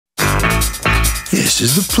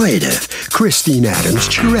This is the plaintiff, Christine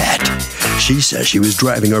Adams-Charette. She says she was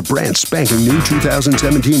driving her brand spanking new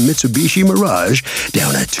 2017 Mitsubishi Mirage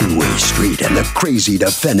down a two-way street, and the crazy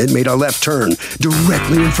defendant made a left turn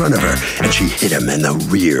directly in front of her, and she hit him in the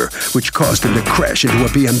rear, which caused him to crash into a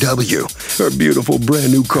BMW. Her beautiful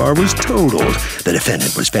brand new car was totaled. The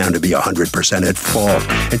defendant was found to be 100% at fault,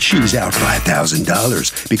 and she's out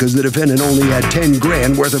 $5,000 because the defendant only had 10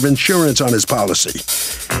 grand worth of insurance on his policy.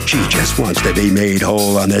 She just wants to be made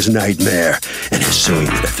whole on this nightmare and is suing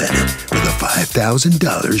the defendant for the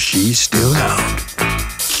 $5,000 she's still owed.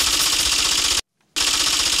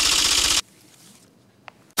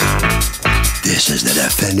 This is the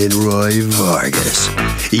defendant, Roy Vargas.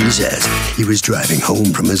 He says he was driving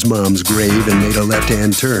home from his mom's grave and made a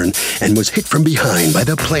left-hand turn and was hit from behind by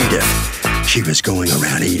the plaintiff. She was going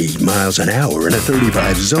around 80 miles an hour in a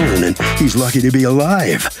 35 zone, and he's lucky to be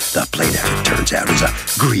alive. The plaintiff, it turns out, is a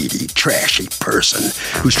greedy, trashy person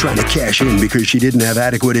who's trying to cash in because she didn't have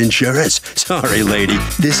adequate insurance. Sorry, lady.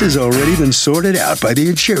 This has already been sorted out by the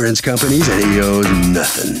insurance companies, and he owes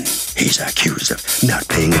nothing. He's accused of not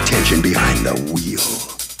paying attention behind the wheel.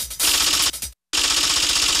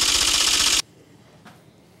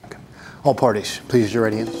 All parties, please use your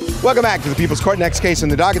right hand. Welcome back to the People's Court. Next case in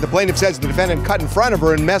the docket. The plaintiff says the defendant cut in front of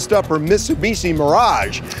her and messed up her Mitsubishi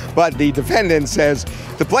Mirage. But the defendant says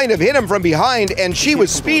the plaintiff hit him from behind and she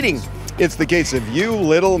was speeding. It's the case of you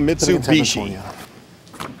little Mitsubishi.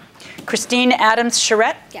 Christine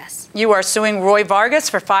Adams-Charette? Yes. You are suing Roy Vargas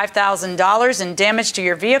for $5,000 in damage to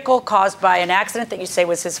your vehicle caused by an accident that you say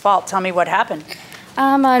was his fault. Tell me what happened.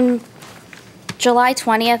 On July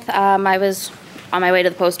 20th, I was on my way to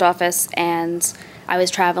the post office, and I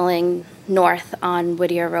was traveling north on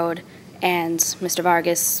Whittier Road, and Mr.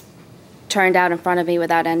 Vargas turned out in front of me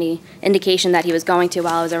without any indication that he was going to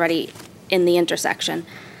while I was already in the intersection.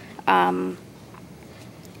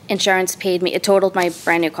 Insurance paid me. It totaled my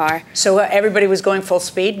brand new car. So everybody was going full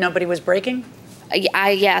speed? Nobody was braking?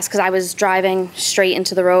 Yes, because I was driving straight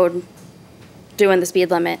into the road doing the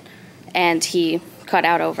speed limit, and he cut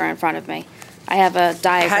out over in front of me. I have a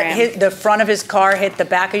diagram. The front of his car hit the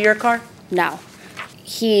back of your car? No.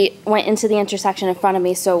 He went into the intersection in front of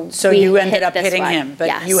me, so you ended up hitting him, but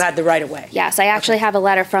yes. You had the right of way? Yes. I actually have a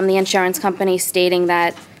letter from the insurance company stating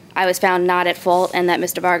that I was found not at fault and that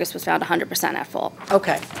Mr. Vargas was found 100% at fault.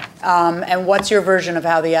 Okay. And what's your version of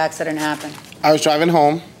how the accident happened? I was driving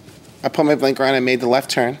home. I put my blinker on and made the left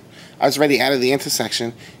turn. I was already out of the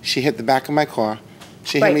intersection. She hit the back of my car.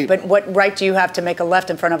 Right, but what right do you have to make a left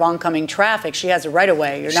in front of oncoming traffic? She has a right of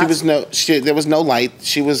way. There was no light.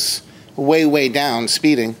 She was way down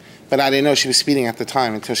speeding, but I didn't know she was speeding at the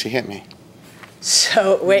time until she hit me.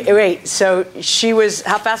 So wait. So she was.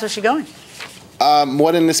 How fast was she going?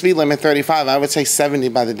 More than the speed limit, 35. I would say 70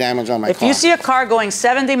 by the damage on my car. If you see a car going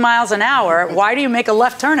 70 miles an hour, why do you make a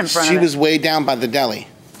left turn in front of it? She was way down by the deli.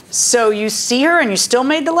 So you see her and you still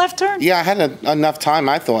made the left turn? Yeah, I had enough time,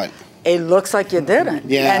 I thought. It looks like you didn't.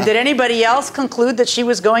 Yeah. And did anybody else conclude that she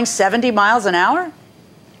was going 70 miles an hour?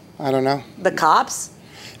 I don't know. The cops?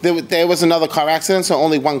 There was another car accident, so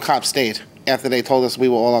only one cop stayed after they told us we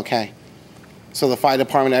were all okay. So the fire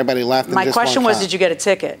department, everybody left. My question was, did you get a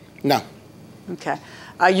ticket? No. Okay.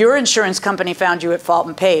 Your insurance company found you at fault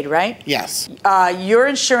and paid, right? Yes. Your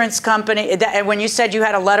insurance company, when you said you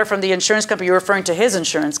had a letter from the insurance company, you're referring to his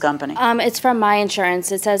insurance company? It's from my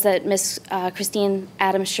insurance. It says that Miss Christine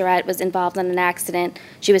Adams-Charette was involved in an accident.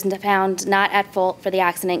 She was found not at fault for the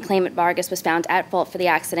accident. Claimant Vargas was found at fault for the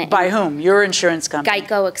accident. By whom? Your insurance company?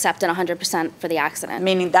 Geico accepted 100% for the accident.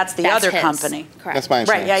 Meaning that's the other his. company? Correct. That's my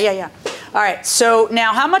insurance. Right, yeah. All right, so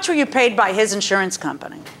now how much were you paid by his insurance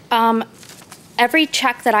company? Every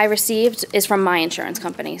check that I received is from my insurance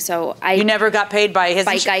company, so You never got paid by his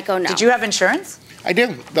By Geico, no. Did you have insurance? I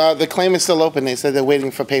do. The claim is still open. They said they're waiting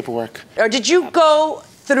for paperwork. Or did you go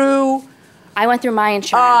through... I went through my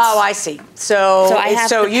insurance. Oh, I see. So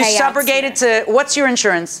you subrogated to... What's your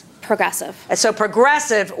insurance? Progressive. So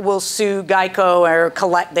Progressive will sue Geico or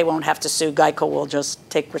collect. They won't have to sue. Geico will just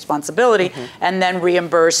take responsibility and then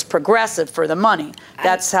reimburse Progressive for the money.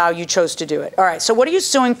 That's how you chose to do it. All right. So what are you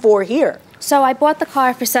suing for here? So I bought the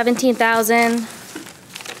car for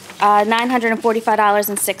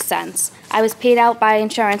 $17,945.06. I was paid out by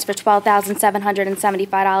insurance for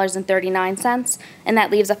 $12,775.39, and that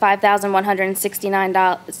leaves a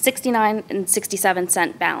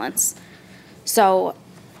 $5,169.67 balance. So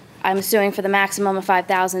I'm suing for the maximum of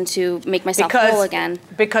 $5,000 to make myself whole again.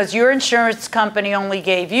 Because your insurance company only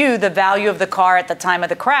gave you the value of the car at the time of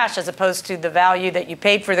the crash, as opposed to the value that you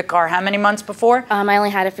paid for the car how many months before? I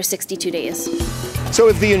only had it for 62 days. So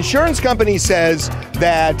if the insurance company says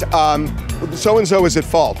that so-and-so is at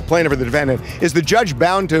fault, the plaintiff or the defendant, is the judge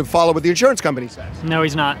bound to follow what the insurance company says? No,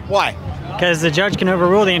 he's not. Why? Because the judge can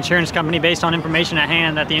overrule the insurance company based on information at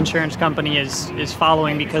hand that the insurance company is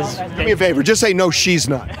following because... Do me a favor, just say, no, she's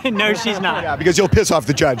not. No, she's not. Yeah, because you'll piss off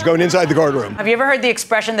the judge going inside the courtroom. Have you ever heard the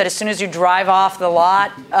expression that as soon as you drive off the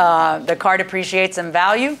lot, the car depreciates in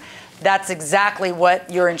value? That's exactly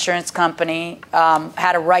what your insurance company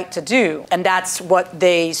had a right to do. And that's what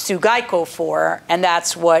they sue Geico for, and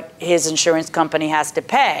that's what his insurance company has to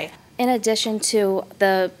pay. In addition to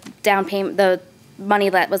the down payment, the money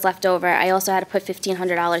that was left over, I also had to put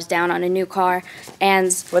 $1,500 down on a new car,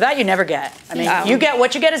 and... Well, that you never get. I mean,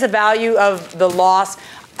 what you get is the value of the loss.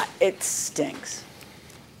 It stinks.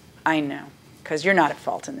 I know, because you're not at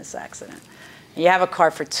fault in this accident. You have a car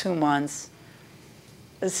for 2 months.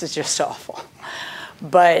 This is just awful.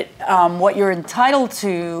 But what you're entitled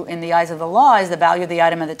to in the eyes of the law is the value of the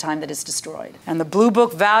item at the time that it's destroyed. And the Blue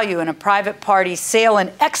Book value in a private party sale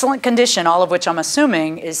in excellent condition, all of which I'm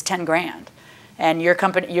assuming is 10 grand. And your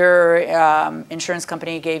company, your insurance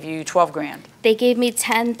company gave you 12 grand. They gave me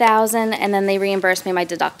 $10,000, and then they reimbursed me my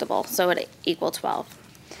deductible, so it equaled 12.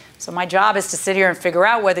 So my job is to sit here and figure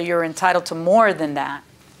out whether you're entitled to more than that.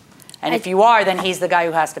 And if you are, then he's the guy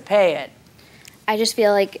who has to pay it. I just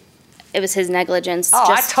feel like it was his negligence.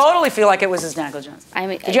 Oh, I totally feel like it was his negligence. I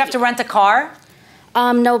mean, did you have to rent a car?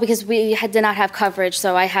 No, because we did not have coverage,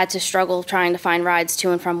 so I had to struggle trying to find rides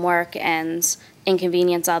to and from work and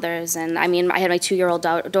inconvenience others. And I mean, I had my 2-year-old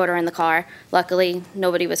daughter in the car. Luckily,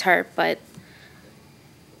 nobody was hurt, but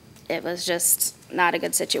it was just not a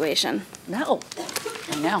good situation. No,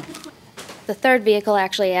 I know. The third vehicle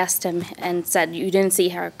actually asked him and said, "You didn't see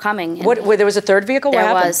her coming." And there was a third vehicle? There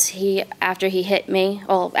what happened? was. After he hit me,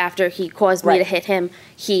 well, after he caused me to hit him,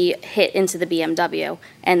 he hit into the BMW.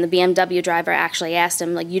 And the BMW driver actually asked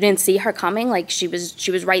him, like, "You didn't see her coming? Like, she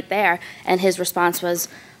was right there." And his response was,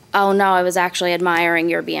 "Oh, no, I was actually admiring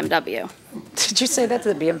your BMW." Did you say that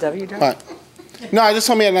to the BMW driver? But, no, I just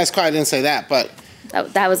told me a nice car. I didn't say that, but...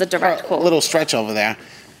 That was a direct quote. A little stretch over there.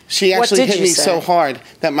 She actually hit me so hard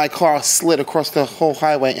that my car slid across the whole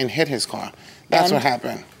highway and hit his car. That's what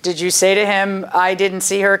happened. Did you say to him, "I didn't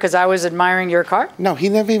see her because I was admiring your car"? No, he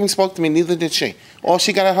never even spoke to me, neither did she. All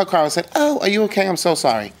she got out of her car and said, "Oh, are you okay? I'm so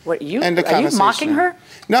sorry." What, are you conversation. mocking her?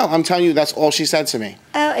 No, I'm telling you, that's all she said to me.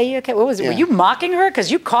 Oh, are you okay? What was it? Yeah. Were you mocking her?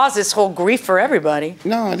 Because you caused this whole grief for everybody.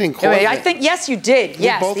 No, I didn't cause it. I think, yes, you did.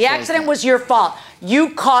 Yes, the accident was your fault. You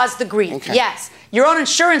caused the grief. Okay. Yes. Your own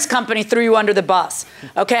insurance company threw you under the bus,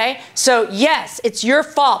 okay? So, yes, it's your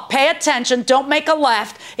fault. Pay attention. Don't make a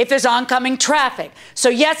left if there's oncoming traffic. So,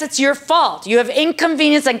 yes, it's your fault. You have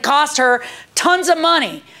inconvenienced and cost her tons of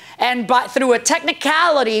money. And through a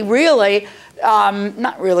technicality, really,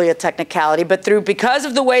 not really a technicality, but because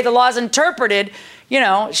of the way the law is interpreted, you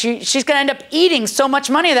know, she's going to end up eating so much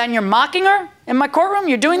money that you're mocking her in my courtroom?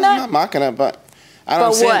 You're doing that? I'm not mocking her, but I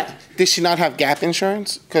don't see. What? Did she not have gap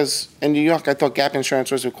insurance? Because in New York, I thought gap insurance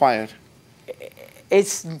was required.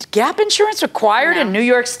 Is gap insurance required in New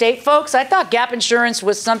York State, folks? I thought gap insurance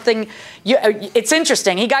was something. It's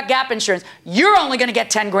interesting. He got gap insurance. You're only going to get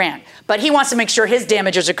 10 grand, but he wants to make sure his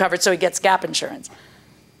damages are covered, so he gets gap insurance.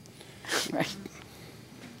 Right.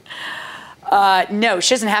 No,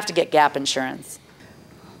 she doesn't have to get gap insurance.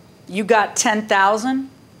 You got $10,000?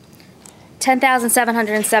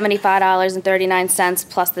 $10,775.39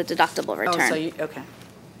 plus the deductible return. Oh, so okay.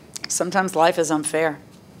 Sometimes life is unfair.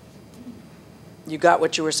 You got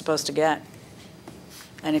what you were supposed to get.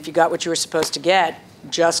 And if you got what you were supposed to get,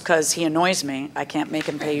 just because he annoys me, I can't make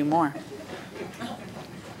him pay you more.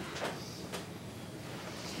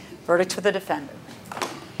 Verdict for the defendant.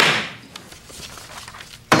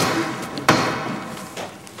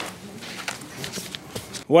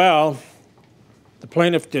 Well, the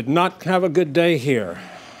plaintiff did not have a good day here.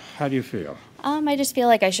 How do you feel? I just feel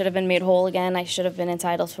like I should have been made whole again. I should have been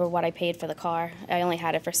entitled for what I paid for the car. I only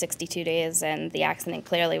had it for 62 days, and the accident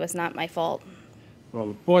clearly was not my fault.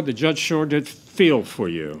 Well, boy, the judge sure did feel for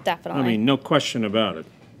you. Definitely. I mean, no question about it.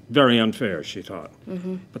 Very unfair, she thought.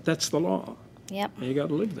 Mm-hmm. But that's the law. Yep. You got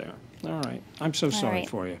to live there. All right. I'm so sorry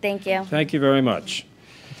for you. Thank you. Thank you very much.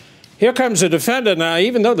 Here comes the defendant now.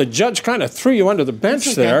 Even though the judge kind of threw you under the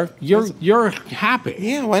bench there, you're happy.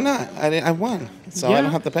 Yeah, why not? I won, so I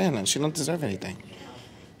don't have to pay her. She don't deserve anything.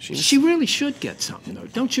 She really should get something, though.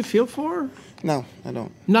 Don't you feel for her? No, I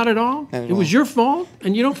don't. Not at all? Not at it all. was your fault,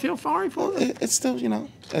 and you don't feel sorry for her? It's still, you know,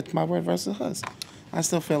 it's my word versus hers. I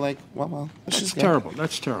still feel like, well, that's terrible.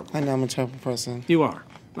 That's terrible. I know I'm a terrible person. You are.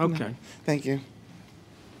 Okay. No, thank you.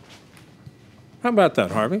 How about that,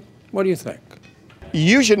 Harvey? What do you think?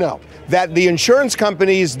 you should know that the insurance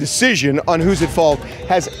company's decision on who's at fault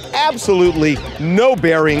has absolutely no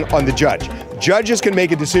bearing on the judge. Judges can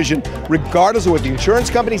make a decision regardless of what the insurance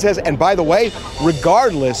company says, and by the way,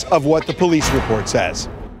 regardless of what the police report says.